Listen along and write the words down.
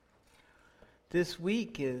This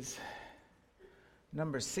week is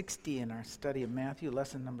number 60 in our study of Matthew,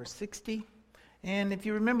 lesson number 60. And if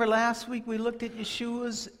you remember last week, we looked at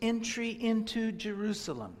Yeshua's entry into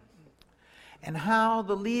Jerusalem and how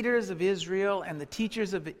the leaders of Israel and the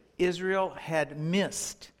teachers of Israel had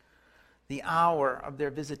missed the hour of their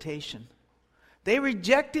visitation. They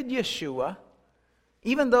rejected Yeshua,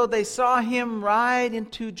 even though they saw him ride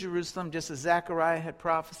into Jerusalem, just as Zechariah had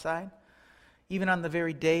prophesied, even on the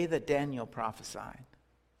very day that Daniel prophesied.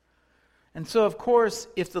 And so, of course,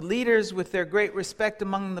 if the leaders with their great respect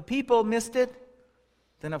among the people missed it,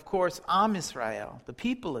 then of course Am Israel, the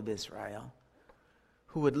people of Israel,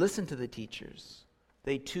 who would listen to the teachers,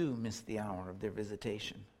 they too missed the hour of their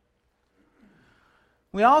visitation.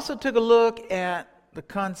 We also took a look at the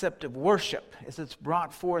concept of worship as it's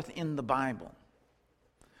brought forth in the Bible.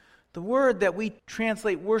 The word that we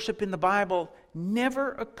translate worship in the Bible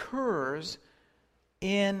never occurs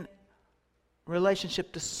in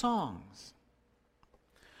relationship to songs.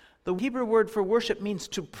 The Hebrew word for worship means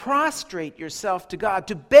to prostrate yourself to God,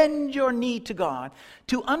 to bend your knee to God,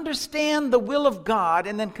 to understand the will of God,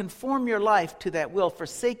 and then conform your life to that will,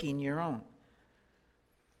 forsaking your own.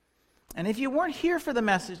 And if you weren't here for the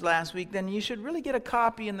message last week, then you should really get a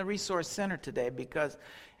copy in the Resource Center today, because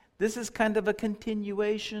this is kind of a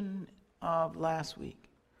continuation of last week,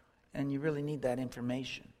 and you really need that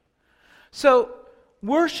information. So,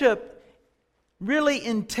 worship really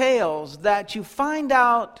entails that you find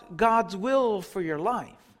out God's will for your life,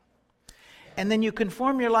 and then you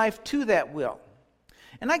conform your life to that will.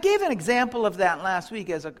 And I gave an example of that last week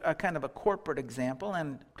as a kind of a corporate example,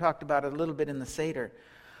 and talked about it a little bit in the Seder,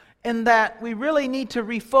 in that we really need to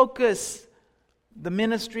refocus the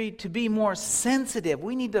ministry to be more sensitive.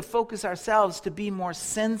 We need to focus ourselves to be more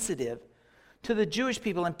sensitive to the Jewish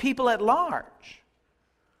people and people at large.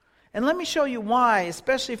 And let me show you why,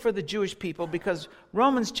 especially for the Jewish people, because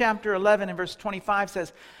Romans chapter 11 and verse 25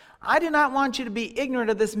 says, I do not want you to be ignorant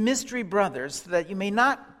of this mystery, brothers, so that you may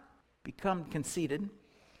not become conceited.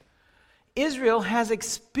 Israel has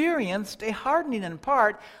experienced a hardening in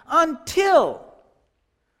part until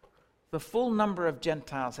the full number of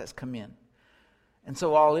Gentiles has come in. And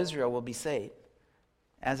so all Israel will be saved.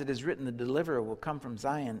 As it is written, the deliverer will come from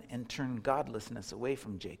Zion and turn godlessness away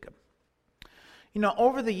from Jacob. You know,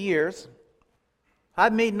 over the years,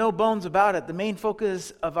 I've made no bones about it. The main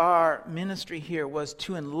focus of our ministry here was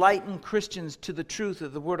to enlighten Christians to the truth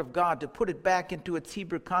of the Word of God, to put it back into its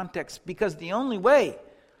Hebrew context, because the only way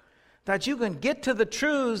that you can get to the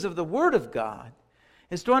truths of the Word of God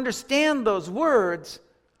is to understand those words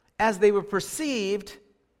as they were perceived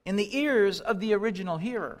in the ears of the original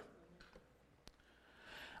hearer.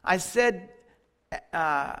 I said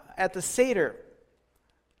at the Seder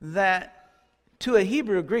that to a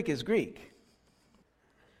Hebrew, Greek is Greek.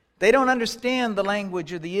 They don't understand the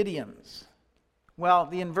language or the idioms. Well,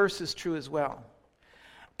 the inverse is true as well.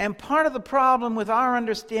 And part of the problem with our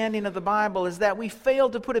understanding of the Bible is that we fail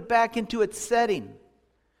to put it back into its setting,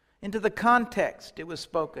 into the context it was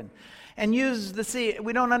spoken, and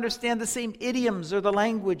we don't understand the same idioms or the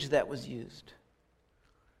language that was used.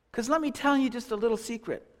 Because let me tell you just a little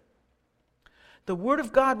secret. The Word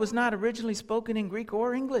of God was not originally spoken in Greek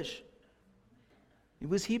or English. It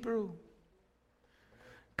was Hebrew.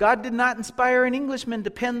 God did not inspire an Englishman to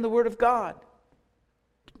pen the Word of God.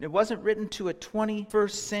 It wasn't written to a 21st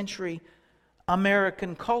century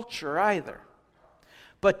American culture either,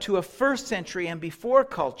 but to a first century and before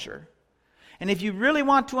culture. And if you really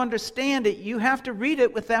want to understand it, you have to read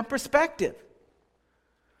it with that perspective.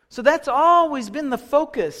 So that's always been the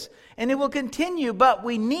focus, and it will continue, but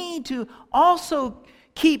we need to also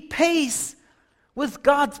keep pace with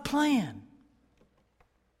God's plan.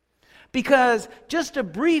 Because just a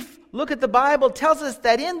brief look at the Bible tells us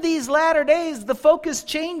that in these latter days, the focus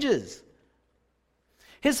changes.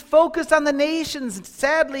 His focus on the nations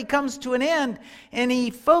sadly comes to an end, and he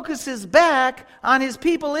focuses back on his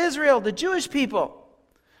people Israel, the Jewish people.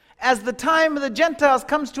 As the time of the Gentiles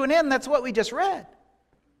comes to an end, that's what we just read.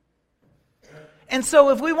 And so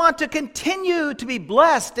if we want to continue to be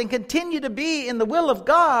blessed and continue to be in the will of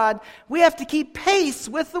God, we have to keep pace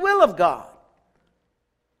with the will of God.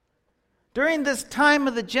 During this time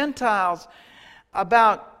of the Gentiles,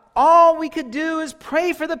 about all we could do is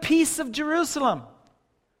pray for the peace of Jerusalem.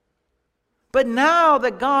 But now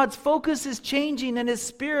that God's focus is changing and His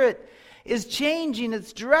Spirit is changing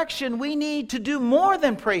its direction, we need to do more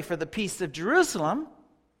than pray for the peace of Jerusalem.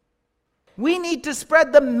 We need to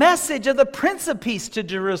spread the message of the Prince of Peace to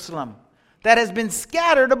Jerusalem that has been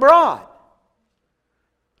scattered abroad.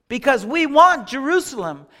 Because we want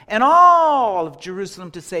Jerusalem and all of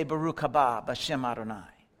Jerusalem to say, Baruch haba b'Shem Adonai.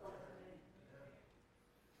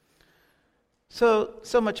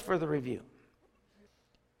 So much for the review.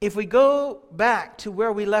 If we go back to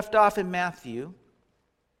where we left off in Matthew,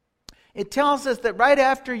 it tells us that right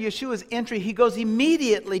after Yeshua's entry, he goes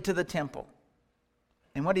immediately to the temple.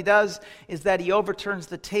 And what he does is that he overturns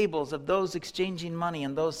the tables of those exchanging money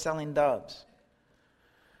and those selling doves.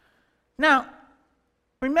 Now,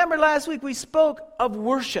 remember last week we spoke of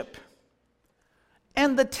worship.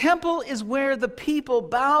 And the temple is where the people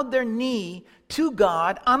bowed their knee to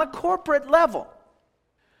God on a corporate level.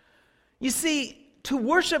 You see, to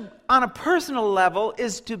worship on a personal level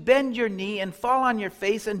is to bend your knee and fall on your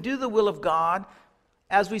face and do the will of God,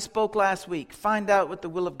 as we spoke last week. Find out what the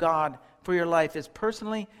will of God for your life is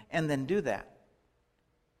personally, and then do that.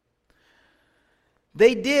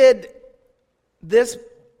 They did this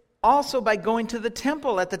also by going to the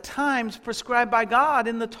temple at the times prescribed by God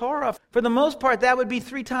in the Torah. For the most part, that would be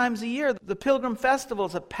 3 times a year. The pilgrim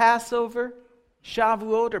festivals of Passover,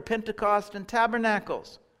 Shavuot, or Pentecost, and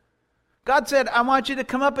Tabernacles. God said, I want you to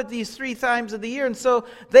come up at these 3 times of the year. And so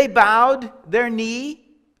they bowed their knee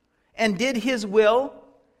and did his will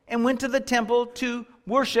and went to the temple to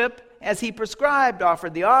worship as he prescribed,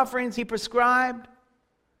 offered the offerings he prescribed.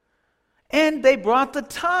 And they brought the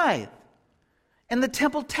tithe and the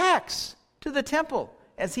temple tax to the temple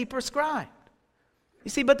as he prescribed.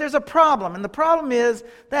 You see, but there's a problem. And the problem is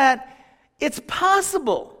that it's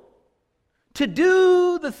possible to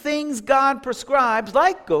do the things God prescribes,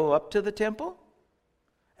 like go up to the temple,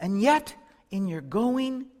 and yet in your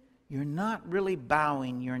going, you're not really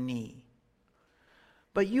bowing your knee.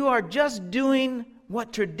 But you are just doing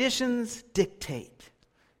what traditions dictate.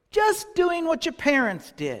 Just doing what your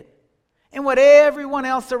parents did and what everyone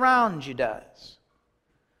else around you does.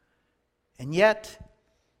 And yet,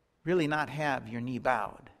 really not have your knee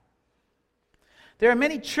bowed. There are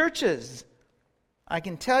many churches, I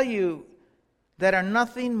can tell you, that are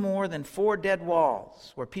nothing more than 4 dead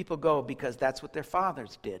walls where people go because that's what their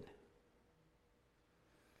fathers did.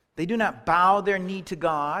 They do not bow their knee to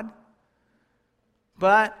God,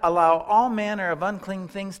 but allow all manner of unclean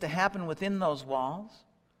things to happen within those walls.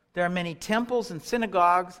 There are many temples and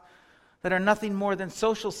synagogues that are nothing more than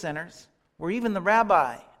social centers, where even the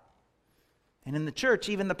rabbi, and in the church,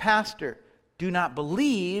 even the pastor, do not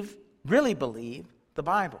really believe the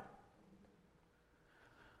Bible.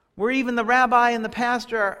 Where even the rabbi and the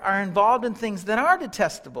pastor are involved in things that are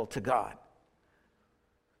detestable to God.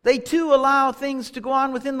 They too allow things to go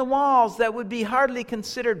on within the walls that would be hardly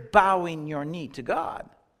considered bowing your knee to God.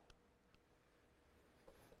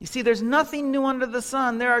 You see, there's nothing new under the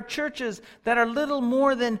sun. There are churches that are little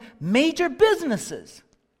more than major businesses,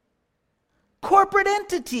 corporate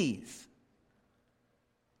entities.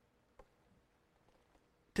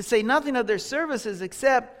 To say nothing of their services,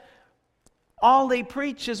 except all they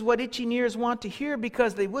preach is what itching ears want to hear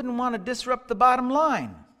because they wouldn't want to disrupt the bottom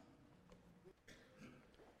line.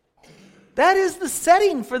 That is the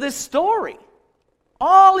setting for this story.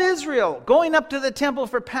 All Israel going up to the temple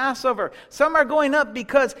for Passover. Some are going up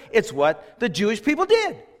because it's what the Jewish people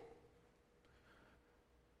did.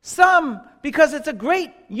 Some because it's a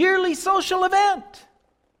great yearly social event.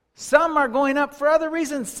 Some are going up for other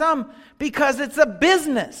reasons. Some because it's a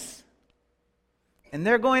business. And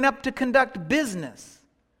they're going up to conduct business.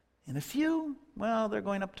 And a few, well, they're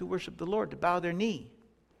going up to worship the Lord, to bow their knee.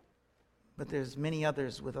 But there's many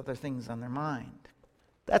others with other things on their mind.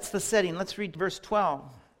 That's the setting. Let's read verse 12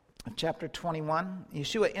 of chapter 21.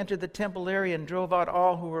 Yeshua entered the temple area and drove out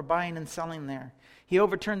all who were buying and selling there. He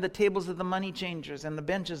overturned the tables of the money changers and the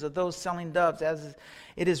benches of those selling doves. As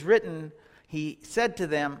it is written, he said to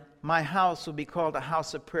them, my house will be called a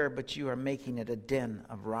house of prayer, but you are making it a den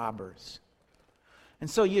of robbers. And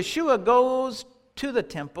so Yeshua goes to the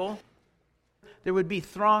temple. There would be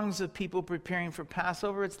throngs of people preparing for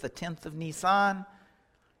Passover. It's the 10th of Nisan,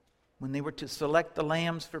 when they were to select the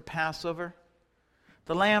lambs for Passover.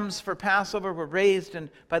 The lambs for Passover were raised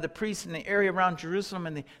by the priests in the area around Jerusalem,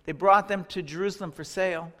 and they brought them to Jerusalem for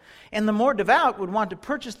sale. And the more devout would want to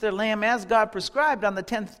purchase their lamb as God prescribed on the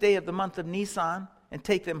 10th day of the month of Nisan and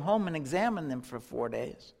take them home and examine them for 4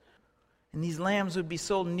 days. And these lambs would be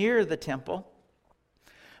sold near the temple.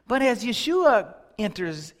 But as Yeshua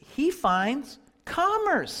enters, he finds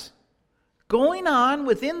commerce going on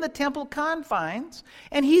within the temple confines,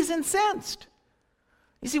 and he's incensed.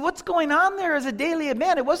 You see, what's going on there is a daily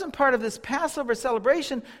event. It wasn't part of this Passover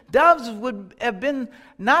celebration. Doves would have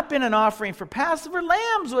not been an offering for Passover.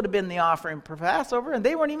 Lambs would have been the offering for Passover, and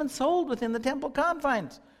they weren't even sold within the temple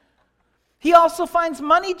confines. He also finds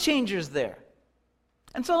money changers there.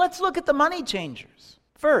 And so let's look at the money changers.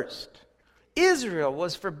 First, Israel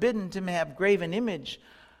was forbidden to have graven image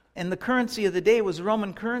And the currency of the day was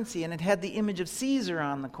Roman currency, and it had the image of Caesar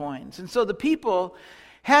on the coins. And so the people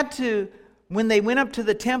had to, when they went up to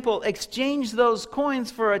the temple, exchange those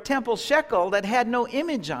coins for a temple shekel that had no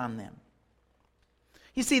image on them.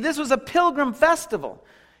 You see, this was a pilgrim festival.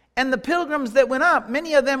 And the pilgrims that went up,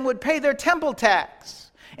 many of them would pay their temple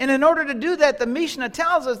tax. And in order to do that, the Mishnah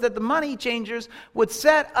tells us that the money changers would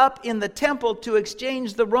set up in the temple to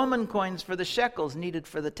exchange the Roman coins for the shekels needed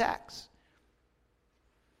for the tax.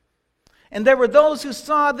 And there were those who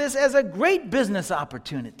saw this as a great business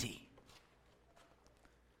opportunity.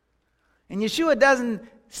 And Yeshua doesn't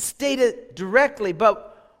state it directly,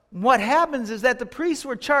 but what happens is that the priests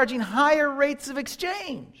were charging higher rates of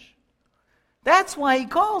exchange. That's why he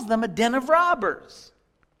calls them a den of robbers.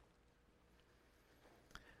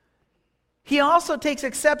 He also takes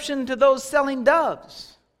exception to those selling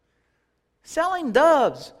doves. Selling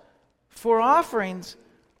doves for offerings,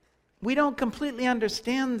 we don't completely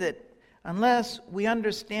understand it unless we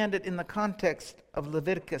understand it in the context of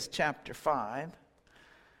Leviticus chapter 5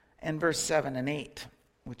 and verse 7 and 8,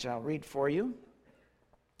 which I'll read for you.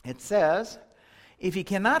 It says, if he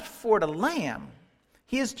cannot afford a lamb,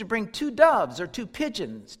 he is to bring 2 doves or 2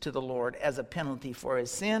 pigeons to the Lord as a penalty for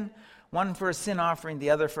his sin, one for a sin offering, the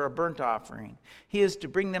other for a burnt offering. He is to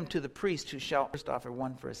bring them to the priest, who shall first offer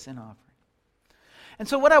one for a sin offering. And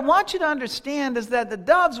so what I want you to understand is that the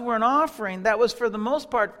doves were an offering that was for the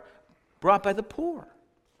most part brought by the poor.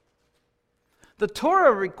 The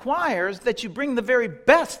Torah requires that you bring the very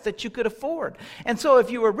best that you could afford. And so if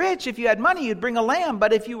you were rich, if you had money, you'd bring a lamb.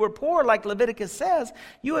 But if you were poor, like Leviticus says,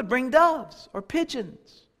 you would bring doves or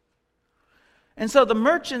pigeons. And so the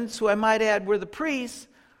merchants, who I might add were the priests,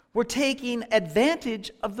 were taking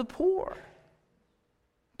advantage of the poor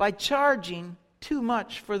by charging too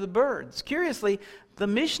much for the birds. Curiously, the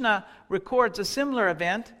Mishnah records a similar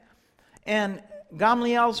event, and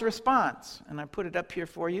Gamliel's response, and I put it up here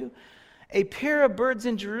for you, a pair of birds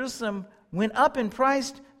in Jerusalem went up in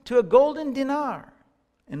price to a golden dinar.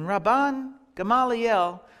 And Rabban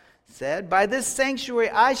Gamaliel said, by this sanctuary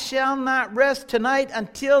I shall not rest tonight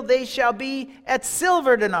until they shall be at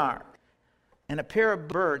silver dinar. And a pair of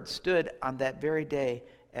birds stood on that very day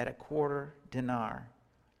at a quarter dinar,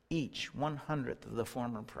 each 1/100th of the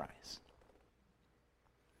former price.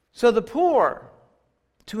 So the poor,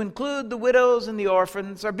 to include the widows and the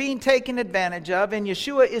orphans, are being taken advantage of, and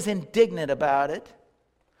Yeshua is indignant about it.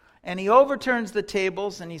 And he overturns the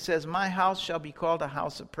tables and he says, my house shall be called a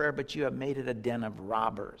house of prayer, but you have made it a den of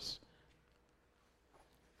robbers.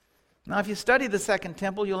 Now, if you study the Second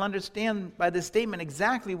Temple, you'll understand by this statement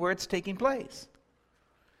exactly where it's taking place.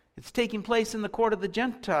 It's taking place in the court of the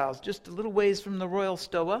Gentiles, just a little ways from the royal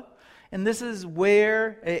stoa. And this is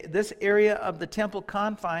where, this area of the temple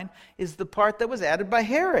confine is the part that was added by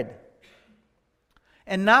Herod,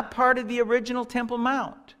 and not part of the original Temple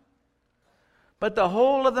Mount. But the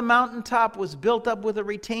whole of the mountaintop was built up with a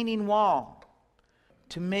retaining wall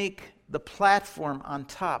to make the platform on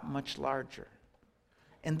top much larger.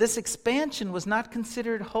 And this expansion was not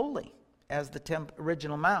considered holy as the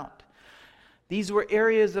original mount. These were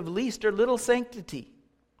areas of least or little sanctity.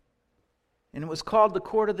 And it was called the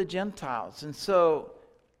court of the Gentiles. And so,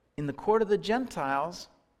 in the court of the Gentiles,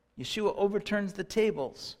 Yeshua overturns the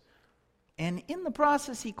tables. And in the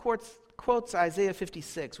process, he quotes Isaiah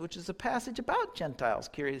 56, which is a passage about Gentiles,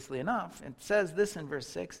 curiously enough. It says this in verse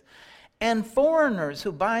 6, and foreigners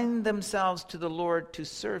who bind themselves to the Lord to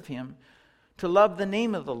serve him, to love the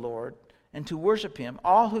name of the Lord, and to worship him,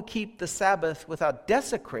 all who keep the Sabbath without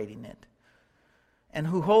desecrating it, and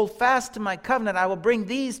who hold fast to my covenant, I will bring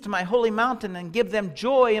these to my holy mountain and give them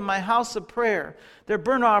joy in my house of prayer. Their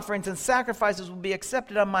burnt offerings and sacrifices will be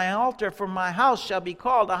accepted on my altar, for my house shall be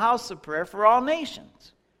called a house of prayer for all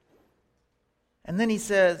nations. And then he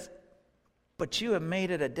says, but you have made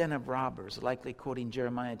it a den of robbers, likely quoting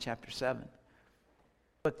Jeremiah chapter 7.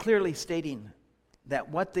 But clearly stating that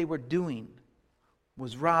what they were doing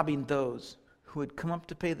was robbing those who had come up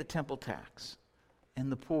to pay the temple tax and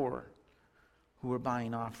the poor who were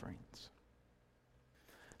buying offerings.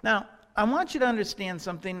 Now, I want you to understand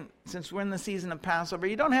something, since we're in the season of Passover.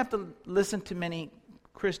 You don't have to listen to many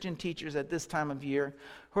Christian teachers at this time of year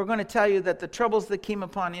who are going to tell you that the troubles that came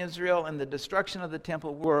upon Israel and the destruction of the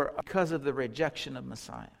temple were because of the rejection of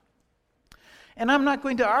Messiah. And I'm not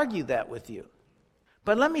going to argue that with you.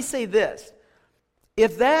 But let me say this.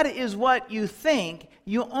 If that is what you think,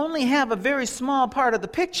 you only have a very small part of the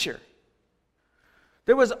picture.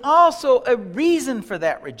 There was also a reason for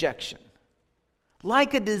that rejection.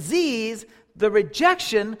 Like a disease, the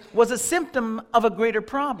rejection was a symptom of a greater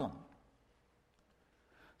problem.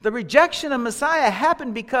 The rejection of Messiah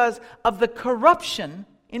happened because of the corruption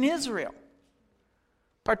in Israel,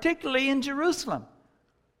 particularly in Jerusalem.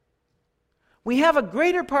 We have a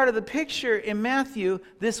greater part of the picture in Matthew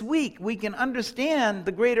this week. We can understand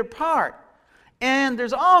the greater part. And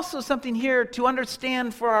there's also something here to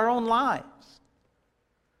understand for our own lives.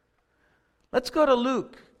 Let's go to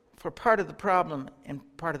Luke for part of the problem and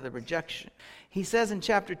part of the rejection. He says in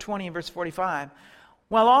chapter 20 and verse 45,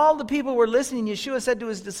 while all the people were listening, Yeshua said to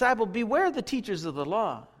his disciples, beware the teachers of the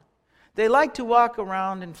law. They like to walk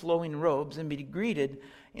around in flowing robes and be greeted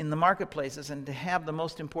in the marketplaces and to have the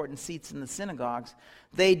most important seats in the synagogues.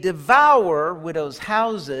 They devour widows'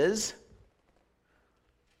 houses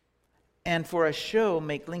and for a show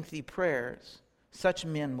make lengthy prayers. Such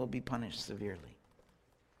men will be punished severely.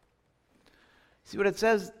 See what it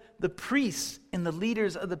says? The priests and the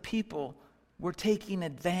leaders of the people were taking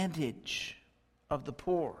advantage of the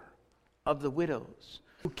poor, of the widows,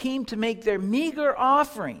 who came to make their meager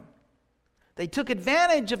offering. They took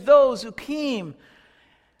advantage of those who came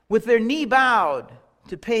with their knee bowed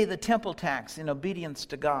to pay the temple tax in obedience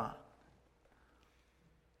to God.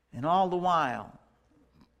 And all the while,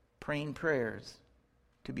 praying prayers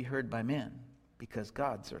to be heard by men, because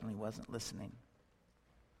God certainly wasn't listening.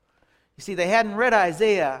 You see, they hadn't read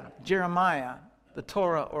Isaiah, Jeremiah, the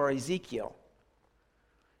Torah, or Ezekiel.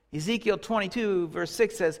 Ezekiel 22, verse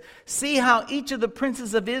 6 says, see how each of the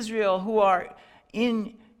princes of Israel who are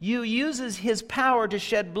in you uses his power to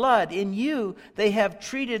shed blood. In you they have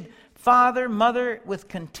treated father, mother with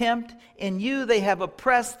contempt. In you they have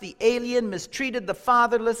oppressed the alien, mistreated the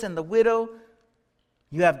fatherless and the widow.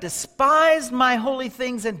 You have despised my holy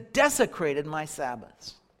things and desecrated my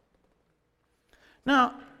Sabbaths.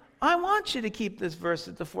 Now, I want you to keep this verse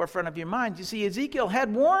at the forefront of your mind. You see, Ezekiel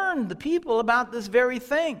had warned the people about this very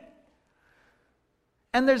thing.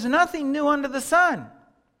 And there's nothing new under the sun.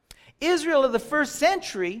 Israel of the first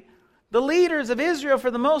century, the leaders of Israel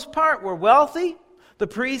for the most part were wealthy. The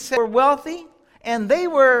priests were wealthy. And they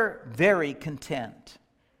were very content.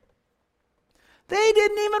 They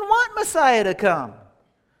didn't even want Messiah to come,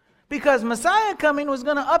 because Messiah coming was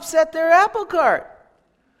going to upset their apple cart.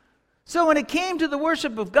 So when it came to the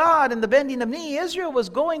worship of God and the bending of knee, Israel was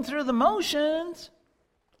going through the motions.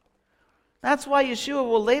 That's why Yeshua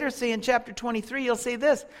will later say in chapter 23, he'll say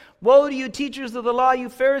this, woe to you teachers of the law, you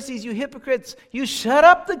Pharisees, you hypocrites, you shut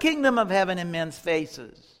up the kingdom of heaven in men's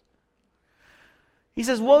faces. He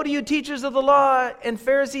says, woe to you teachers of the law and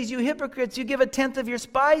Pharisees, you hypocrites, you give a tenth of your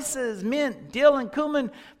spices, mint, dill, and cumin,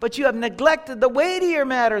 but you have neglected the weightier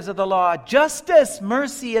matters of the law, justice,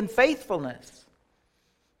 mercy, and faithfulness.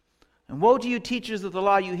 And woe to you teachers of the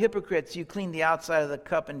law, you hypocrites, you clean the outside of the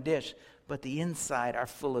cup and dish, but the inside are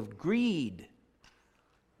full of greed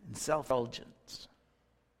and self-indulgence.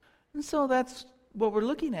 And so that's what we're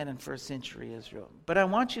looking at in first century Israel. But I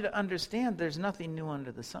want you to understand there's nothing new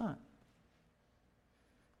under the sun.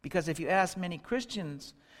 Because if you ask many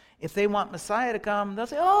Christians if they want Messiah to come, they'll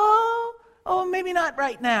say, oh, maybe not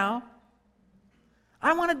right now.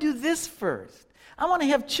 I want to do this first. I want to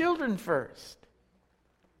have children first.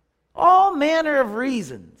 All manner of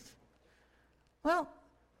reasons. Well,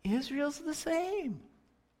 Israel's the same.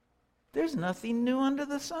 There's nothing new under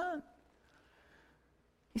the sun.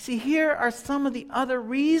 You see, here are some of the other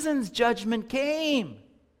reasons judgment came.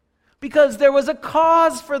 Because there was a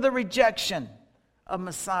cause for the rejection of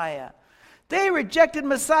Messiah. They rejected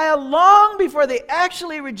Messiah long before they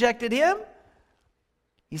actually rejected him.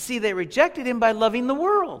 You see, they rejected him by loving the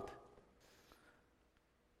world.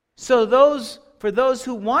 So for those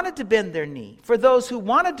who wanted to bend their knee, for those who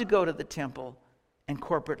wanted to go to the temple and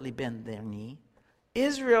corporately bend their knee,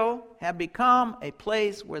 Israel had become a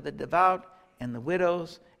place where the devout and the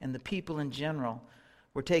widows and the people in general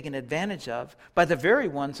were taken advantage of by the very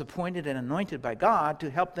ones appointed and anointed by God to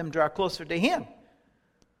help them draw closer to him.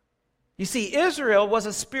 You see, Israel was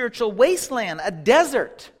a spiritual wasteland, a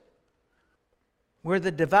desert, where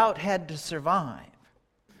the devout had to survive.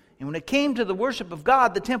 And when it came to the worship of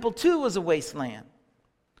God, the temple too was a wasteland.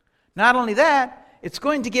 Not only that, it's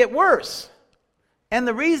going to get worse. And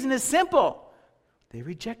the reason is simple. They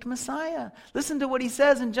reject Messiah. Listen to what he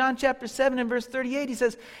says in John chapter 7 and verse 38. He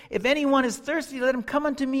says, if anyone is thirsty, let him come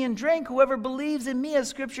unto me and drink. Whoever believes in me, as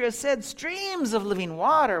Scripture has said, streams of living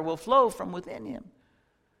water will flow from within him.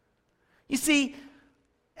 You see,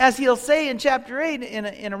 as he'll say in chapter 8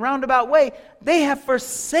 in a roundabout way, they have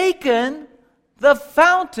forsaken the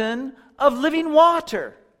fountain of living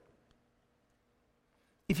water.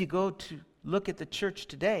 If you go to look at the church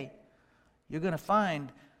today, you're going to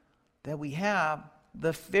find that we have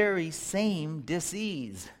the very same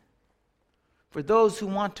disease. For those who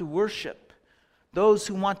want to worship those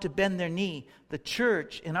who want to bend their knee. The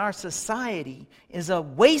church in our society is a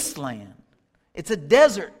wasteland. It's a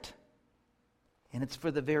desert. And it's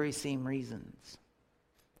for the very same reasons.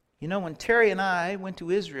 You know, when Terry and I went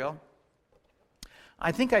to Israel,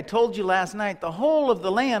 I think I told you last night, the whole of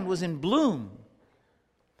the land was in bloom.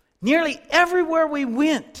 Nearly everywhere we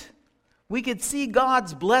went, we could see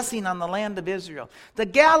God's blessing on the land of Israel. The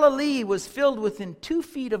Galilee was filled within 2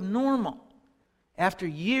 feet of normal after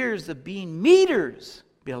years of being meters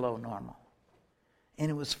below normal.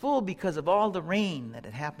 And it was full because of all the rain that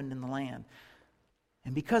had happened in the land.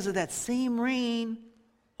 And because of that same rain,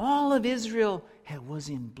 all of Israel was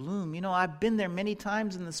in bloom. You know, I've been there many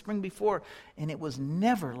times in the spring before, and it was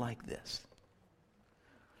never like this.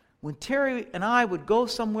 When Terry and I would go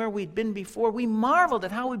somewhere we'd been before, we marveled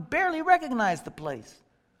at how we barely recognized the place.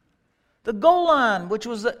 The Golan, which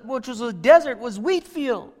was a desert, was wheat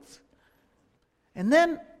fields. And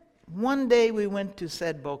then one day we went to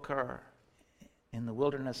Sed Boker in the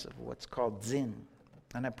wilderness of what's called Zin.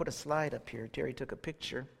 And I put a slide up here. Terry took a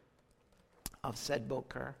picture of Sed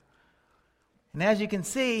Boker. And as you can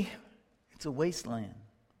see, it's a wasteland.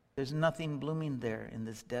 There's nothing blooming there in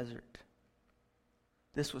this desert.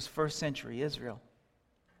 This was first century Israel.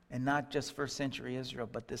 And not just first century Israel,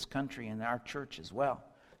 but this country and our church as well.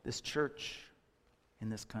 This church in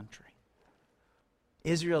this country.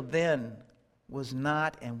 Israel then was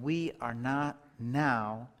not, and we are not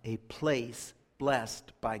now, a place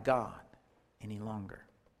blessed by God any longer.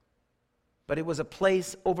 But it was a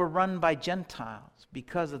place overrun by Gentiles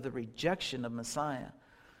because of the rejection of Messiah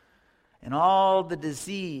and all the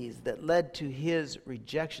disease that led to his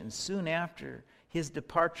rejection. Soon after his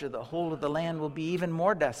departure, the whole of the land will be even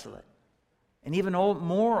more desolate and even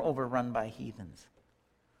more overrun by heathens.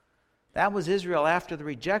 That was Israel after the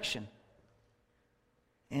rejection.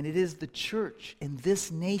 And it is the church in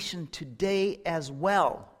this nation today as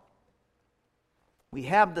well. We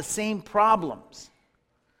have the same problems.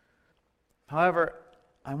 However,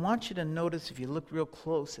 I want you to notice, if you look real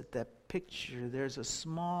close at that picture, there's a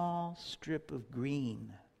small strip of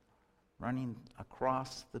green running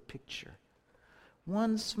across the picture.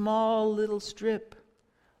 One small little strip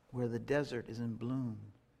where the desert is in bloom.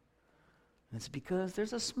 And it's because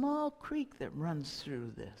there's a small creek that runs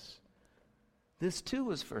through this. This too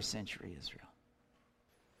was first century Israel.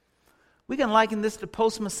 We can liken this to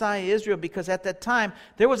post-Messiah Israel because at that time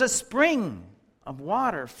there was a spring of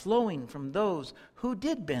water flowing from those who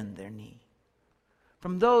did bend their knee,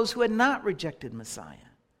 from those who had not rejected Messiah.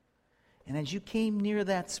 And as you came near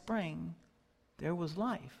that spring, there was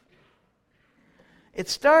life. It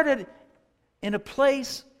started in a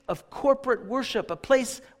place of corporate worship, a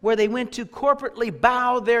place where they went to corporately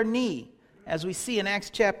bow their knee, as we see in Acts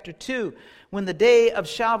chapter 2. When the day of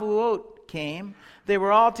Shavuot came, they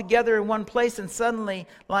were all together in one place, and suddenly,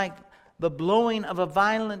 like the blowing of a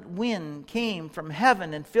violent wind came from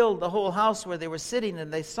heaven and filled the whole house where they were sitting,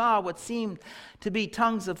 and they saw what seemed to be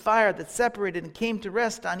tongues of fire that separated and came to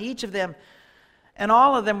rest on each of them. And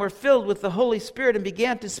all of them were filled with the Holy Spirit and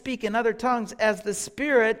began to speak in other tongues as the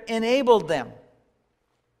Spirit enabled them.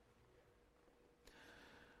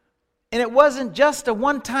 And it wasn't just a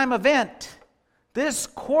one-time event. This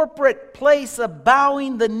corporate place of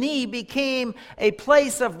bowing the knee became a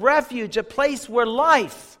place of refuge, a place where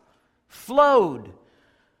life flowed.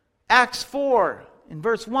 Acts 4, in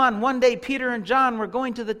verse 1, one day Peter and John were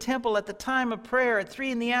going to the temple at the time of prayer at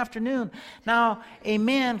 3 p.m. Now a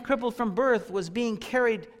man crippled from birth was being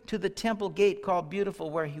carried to the temple gate called Beautiful,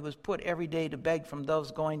 where he was put every day to beg from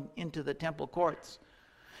those going into the temple courts.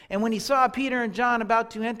 And when he saw Peter and John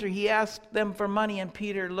about to enter, he asked them for money, and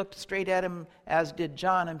Peter looked straight at him, as did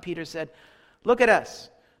John. And Peter said, "Look at us."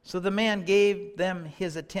 So the man gave them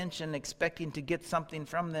his attention, expecting to get something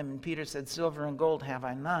from them. And Peter said, "Silver and gold have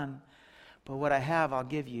I none, but what I have I'll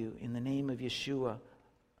give you. In the name of Yeshua,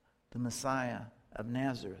 the Messiah of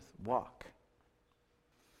Nazareth, walk."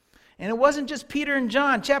 And it wasn't just Peter and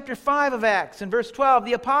John. Chapter 5 of Acts, in verse 12,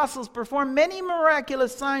 the apostles performed many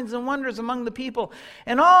miraculous signs and wonders among the people.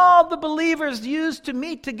 And all the believers used to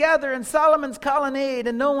meet together in Solomon's colonnade,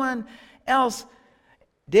 and no one else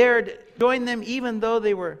dared join them, even though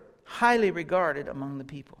they were highly regarded among the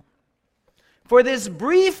people. For this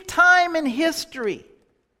brief time in history,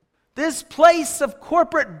 this place of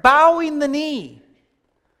corporate bowing the knee,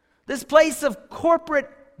 this place of corporate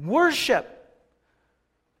worship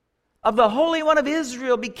of the Holy One of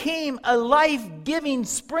Israel became a life-giving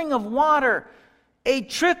spring of water, a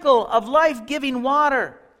trickle of life-giving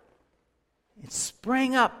water. It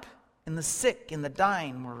sprang up, and the sick and the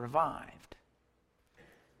dying were revived.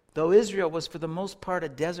 Though Israel was for the most part a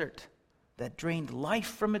desert that drained life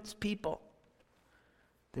from its people,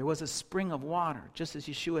 There was a spring of water, just as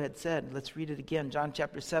Yeshua had said. Let's read it again. John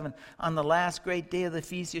chapter 7. On the last great day of the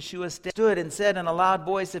feast, Yeshua stood and said in a loud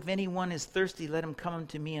voice, if anyone is thirsty, let him come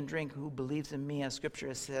to me and drink. Who believes in me, as Scripture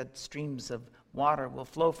has said, streams of water will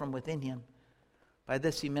flow from within him. By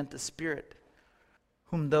this he meant the Spirit,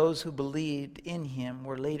 whom those who believed in him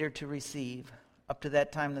were later to receive. Up to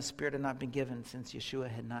that time, the Spirit had not been given, since Yeshua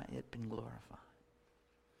had not yet been glorified.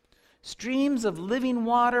 Streams of living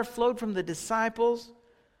water flowed from the disciples,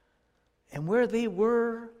 and where they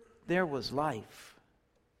were, there was life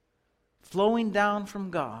flowing down from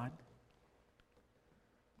God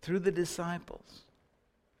through the disciples.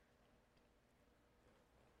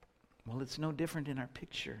 Well, it's no different in our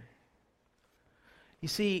picture. You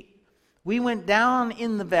see, we went down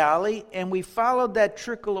in the valley and we followed that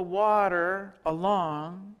trickle of water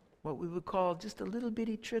along, what we would call just a little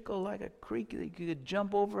bitty trickle, like a creek that you could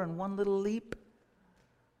jump over in one little leap.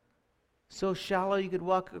 So shallow you could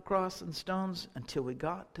walk across on stones, until we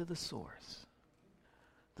got to the source.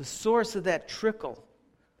 The source of that trickle,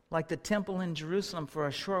 like the temple in Jerusalem for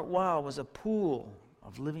a short while, was a pool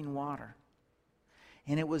of living water.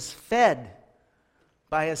 And it was fed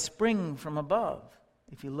by a spring from above.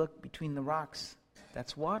 If you look between the rocks,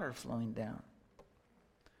 that's water flowing down.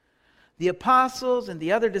 The apostles and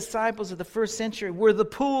the other disciples of the first century were the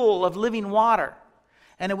pool of living water.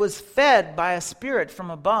 And it was fed by a Spirit from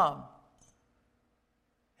above.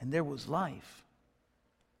 And there was life.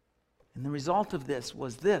 And the result of this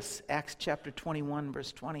was this, Acts chapter 21,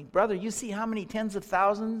 verse 20. Brother, you see how many tens of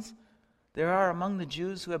thousands there are among the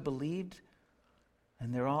Jews who have believed?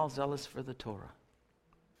 And they're all zealous for the Torah.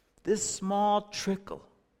 This small trickle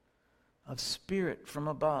of Spirit from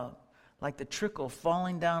above, like the trickle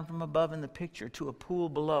falling down from above in the picture to a pool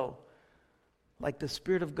below, like the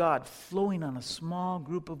Spirit of God flowing on a small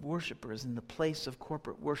group of worshipers in the place of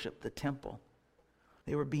corporate worship, the temple.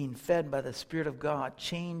 They were being fed by the Spirit of God,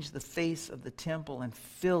 changed the face of the temple and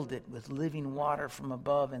filled it with living water from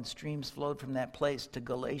above, and streams flowed from that place to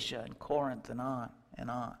Galatia and Corinth and on and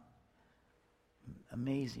on.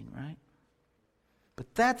 Amazing, right?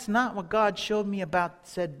 But that's not what God showed me about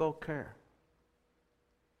Sed Boker.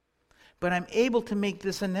 But I'm able to make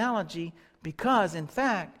this analogy because, in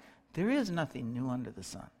fact, there is nothing new under the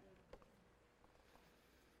sun.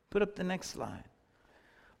 Put up the next slide.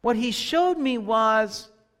 What he showed me was,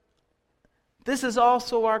 this is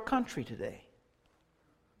also our country today.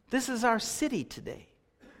 This is our city today.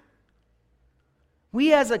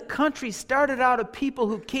 We as a country started out of people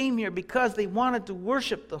who came here because they wanted to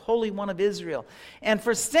worship the Holy One of Israel. And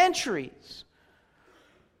for centuries,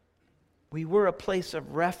 we were a place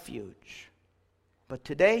of refuge. But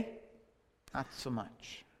today, not so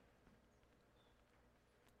much.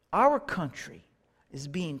 Our country is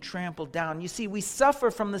being trampled down. You see, we suffer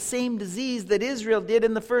from the same disease that Israel did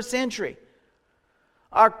in the first century.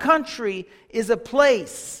 Our country is a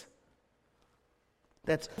place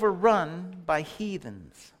that's overrun by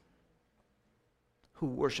heathens who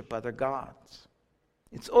worship other gods.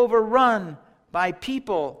 It's overrun by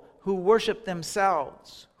people who worship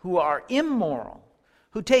themselves, who are immoral,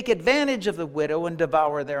 who take advantage of the widow and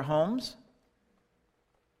devour their homes.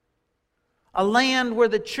 A land where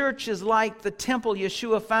the church is like the temple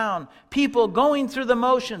Yeshua found. People going through the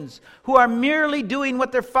motions, who are merely doing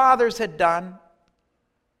what their fathers had done,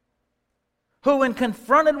 who, when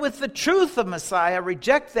confronted with the truth of Messiah,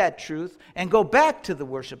 reject that truth and go back to the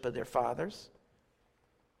worship of their fathers.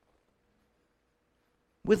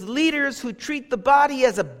 With leaders who treat the body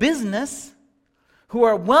as a business, who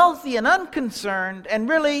are wealthy and unconcerned and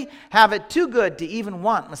really have it too good to even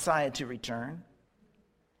want Messiah to return.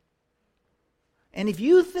 And if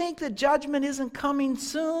you think that judgment isn't coming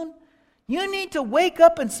soon, you need to wake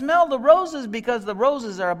up and smell the roses, because the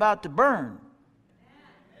roses are about to burn.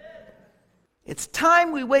 It's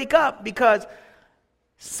time we wake up, because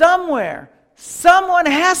somewhere, someone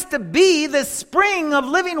has to be the spring of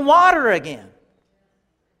living water again.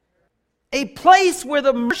 A place where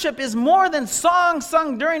the worship is more than song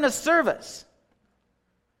sung during a service.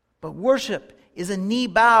 But worship is a knee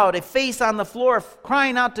bowed, a face on the floor,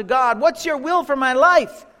 crying out to God, "What's your will for my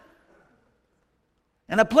life?"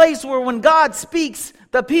 And a place where when God speaks,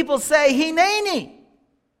 the people say, "Hineni,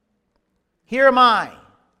 here am I."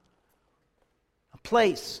 A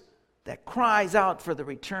place that cries out for the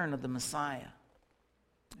return of the Messiah.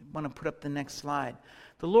 I want to put up the next slide.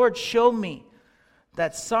 The Lord showed me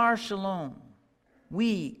that Sar Shalom,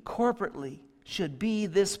 we corporately should be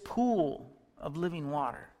this pool of living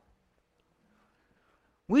water.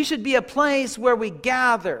 We should be a place where we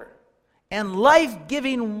gather and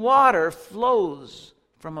life-giving water flows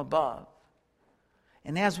from above.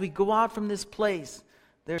 And as we go out from this place,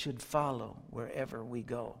 there should follow wherever we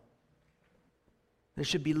go. There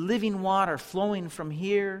should be living water flowing from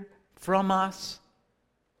here, from us,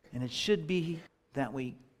 and it should be that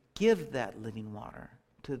we give that living water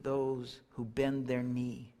to those who bend their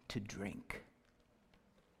knee to drink.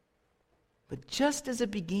 But just as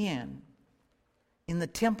it began in the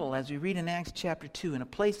temple, as we read in Acts chapter 2, in a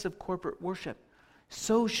place of corporate worship,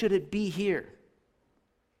 so should it be here.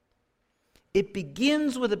 It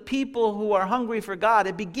begins with a people who are hungry for God.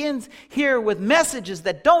 It begins here with messages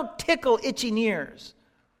that don't tickle itching ears,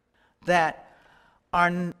 that are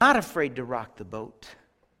not afraid to rock the boat,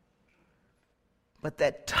 but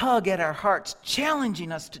that tug at our hearts,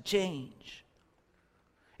 challenging us to change.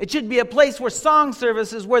 It should be a place where song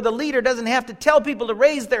services, where the leader doesn't have to tell people to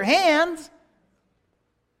raise their hands,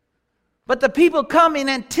 but the people come in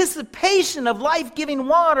anticipation of life-giving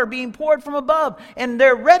water being poured from above, and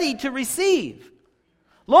they're ready to receive.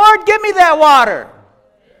 Lord, give me that water.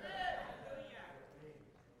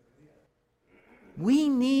 We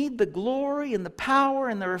need the glory and the power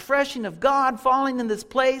and the refreshing of God falling in this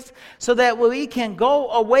place so that we can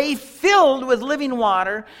go away filled with living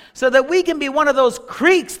water, so that we can be one of those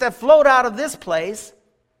creeks that float out of this place,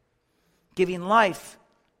 giving life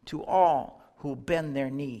to all who bend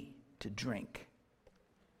their knee to drink.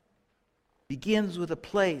 Begins with a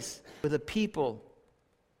place, with a people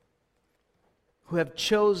who have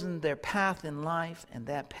chosen their path in life, and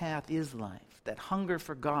that path is life. That hunger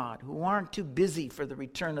for God, who aren't too busy for the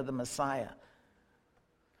return of the Messiah,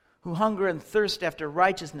 who hunger and thirst after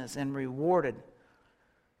righteousness and rewarded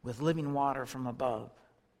with living water from above.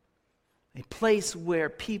 A place where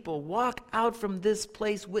people walk out from this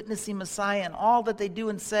place witnessing Messiah and all that they do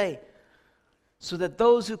and say, so that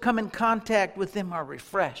those who come in contact with them are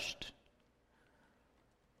refreshed.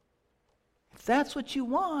 If that's what you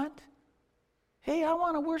want, hey, I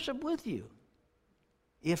want to worship with you.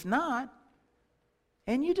 If not,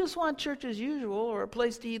 and you just want church as usual or a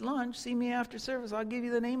place to eat lunch, see me after service. I'll give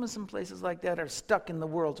you the name of some places like that are stuck in the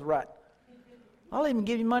world's rut. I'll even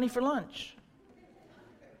give you money for lunch.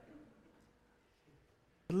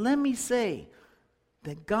 But let me say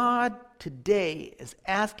that God today is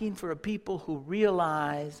asking for a people who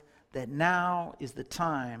realize that now is the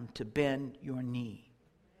time to bend your knee,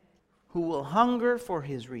 who will hunger for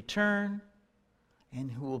his return,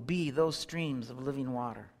 and who will be those streams of living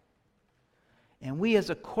water. And we as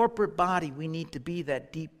a corporate body, we need to be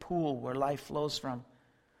that deep pool where life flows from.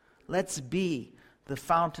 Let's be the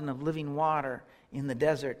fountain of living water in the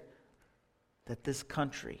desert that this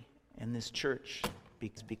country and this church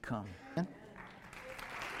become.